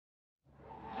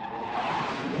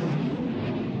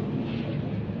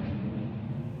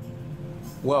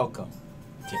Welcome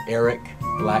to Eric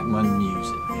Blackmon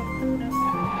Music.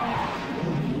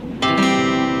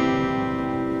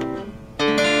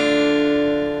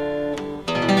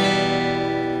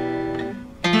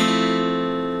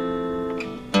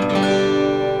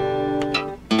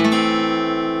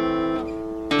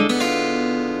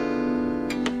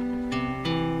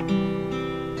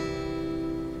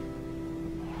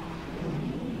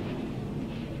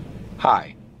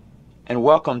 Hi, and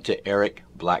welcome to Eric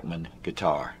Blackmon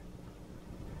Guitar.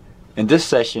 In this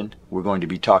session, we're going to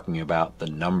be talking about the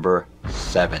number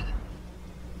 7.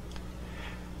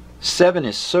 7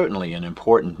 is certainly an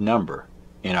important number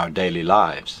in our daily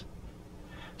lives.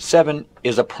 7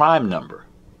 is a prime number,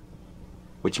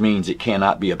 which means it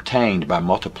cannot be obtained by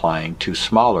multiplying two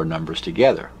smaller numbers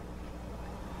together.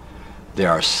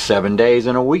 There are 7 days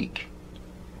in a week.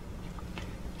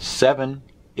 7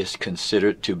 is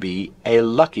considered to be a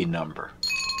lucky number.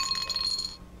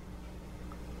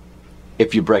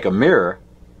 If you break a mirror,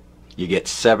 you get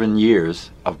 7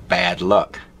 years of bad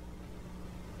luck.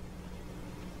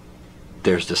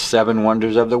 There's the 7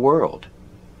 wonders of the world,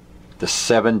 the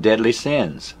 7 deadly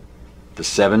sins, the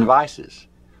 7 vices,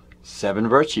 7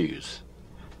 virtues,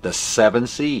 the 7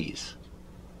 seas.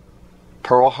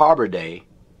 Pearl Harbor Day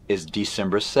is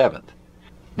December 7th.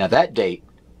 Now that date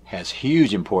has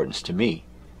huge importance to me,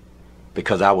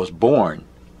 because I was born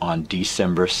on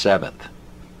December 7th.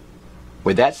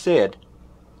 With that said,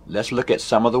 let's look at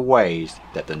some of the ways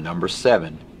that the number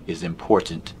 7 is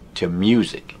important to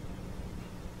music.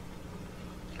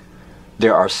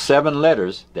 There are 7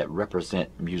 letters that represent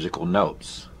musical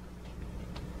notes.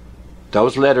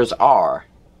 Those letters are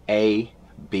A,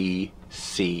 B,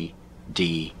 C,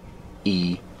 D,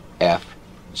 E, F,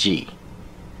 G.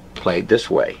 Played this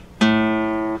way.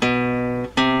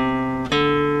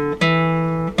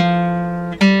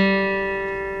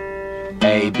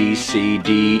 A, B, C,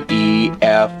 D, E,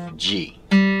 F, G.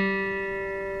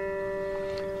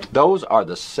 Those are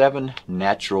the 7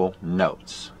 natural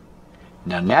notes.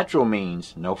 Now natural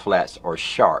means no flats or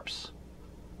sharps.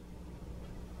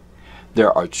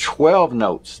 There are 12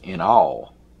 notes in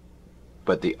all,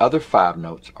 but the other 5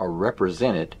 notes are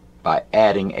represented by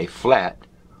adding a flat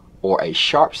or a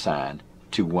sharp sign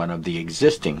to one of the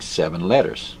existing 7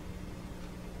 letters.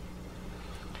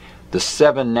 The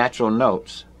 7 natural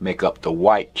notes make up the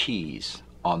white keys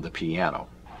on the piano.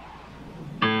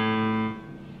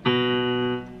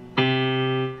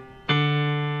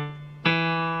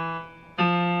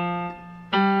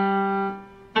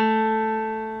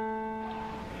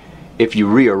 If you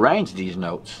rearrange these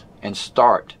notes and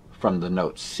start from the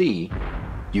note C,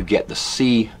 you get the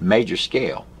C major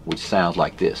scale, which sounds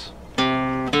like this.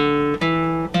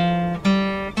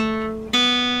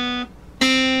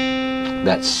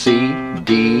 That's C,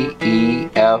 D, E,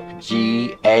 F,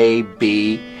 G, A,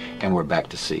 B, and we're back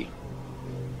to C.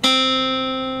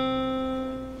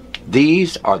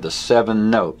 These are the 7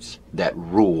 notes that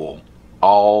rule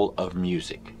all of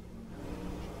music.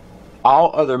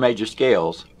 All other major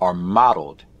scales are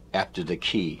modeled after the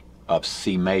key of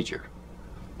C major,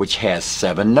 which has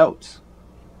 7 notes.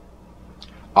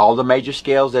 All the major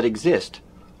scales that exist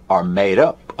are made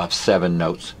up of 7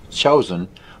 notes chosen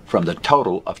from the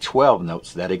total of 12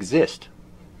 notes that exist.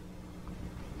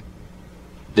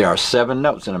 There are 7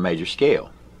 notes in a major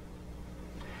scale.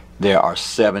 There are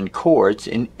 7 chords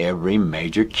in every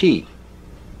major key.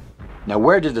 Now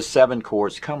where did the 7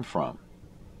 chords come from?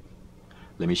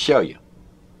 Let me show you.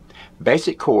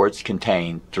 Basic chords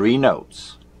contain 3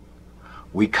 notes.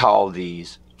 We call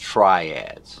these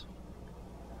triads.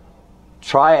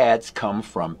 Triads come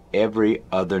from every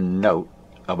other note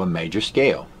of a major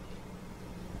scale.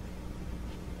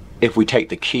 If we take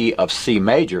the key of C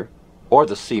major, or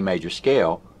the C major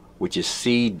scale, which is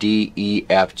C, D, E,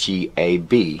 F, G, A,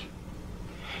 B,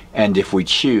 and if we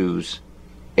choose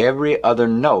every other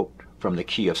note from the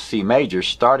key of C major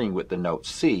starting with the note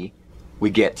C, we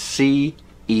get C,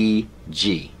 E,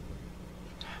 G.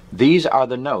 These are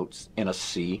the notes in a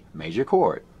C major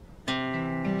chord.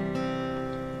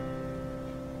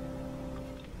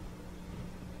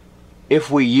 If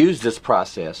we use this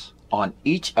process on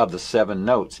each of the 7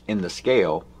 notes in the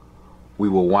scale, we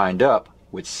will wind up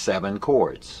with 7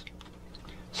 chords.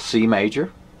 C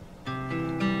major,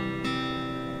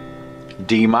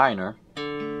 D minor,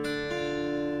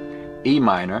 E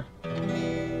minor,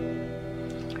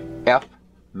 F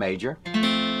major,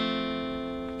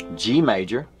 G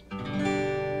major,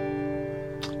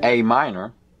 A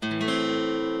minor,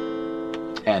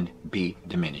 and B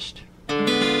diminished.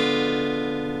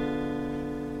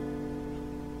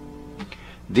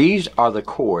 These are the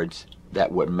chords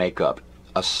that would make up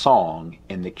a song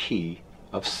in the key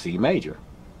of C major.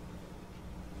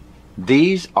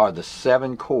 These are the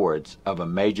 7 chords of a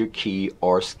major key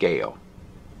or scale.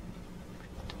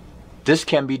 This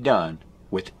can be done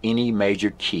with any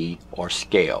major key or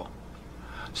scale.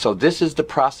 So this is the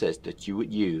process that you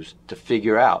would use to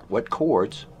figure out what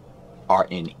chords are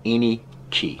in any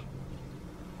key.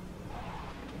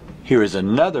 Here is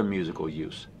another musical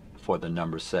use for the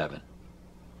number 7.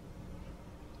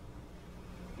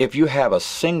 If you have a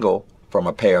single from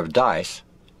a pair of dice,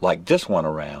 like this one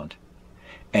around,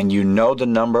 and you know the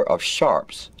number of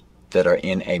sharps that are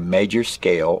in a major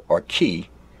scale or key,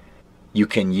 you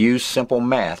can use simple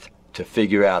math to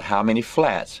figure out how many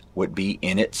flats would be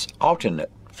in its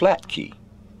alternate flat key.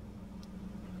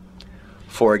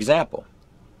 For example,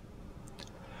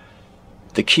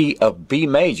 the key of B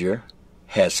major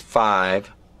has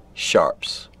 5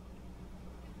 sharps.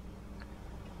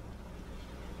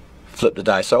 Flip the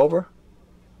dice over,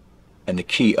 and the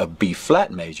key of B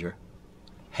flat major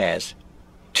has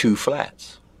 2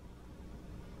 flats.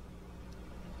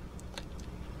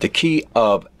 The key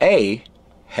of A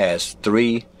has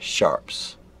 3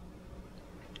 sharps.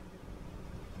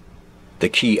 The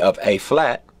key of A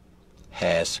flat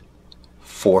has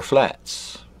 4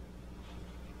 flats.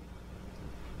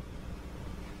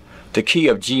 The key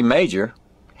of G major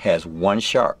has 1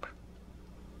 sharp.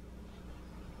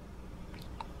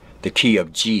 The key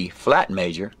of G flat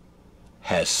major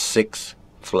has 6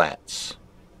 flats.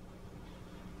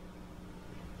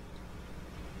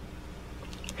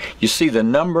 You see, the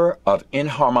number of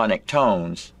enharmonic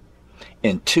tones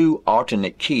in 2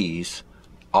 alternate keys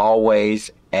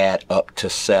always add up to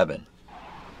 7.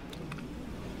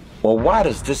 Well, why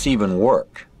does this even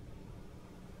work?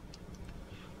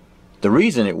 The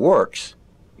reason it works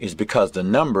is because the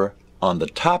number on the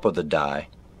top of the die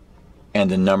and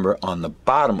the number on the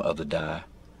bottom of the die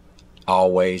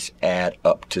always add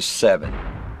up to 7.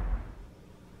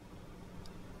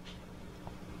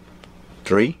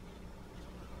 3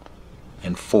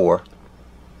 and 4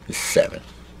 is 7.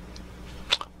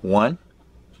 1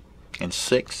 and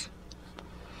 6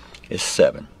 is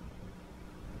 7.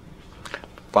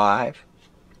 5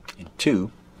 and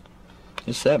 2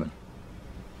 is 7.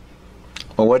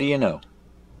 Well, what do you know?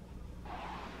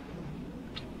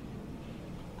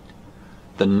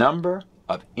 The number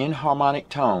of enharmonic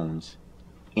tones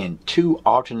in 2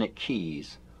 alternate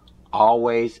keys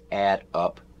always add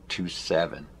up to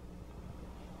 7.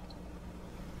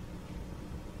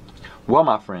 Well,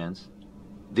 my friends,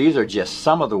 these are just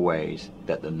some of the ways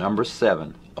that the number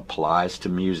 7 applies to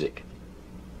music.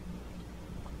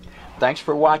 Thanks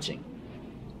for watching,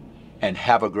 and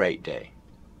have a great day.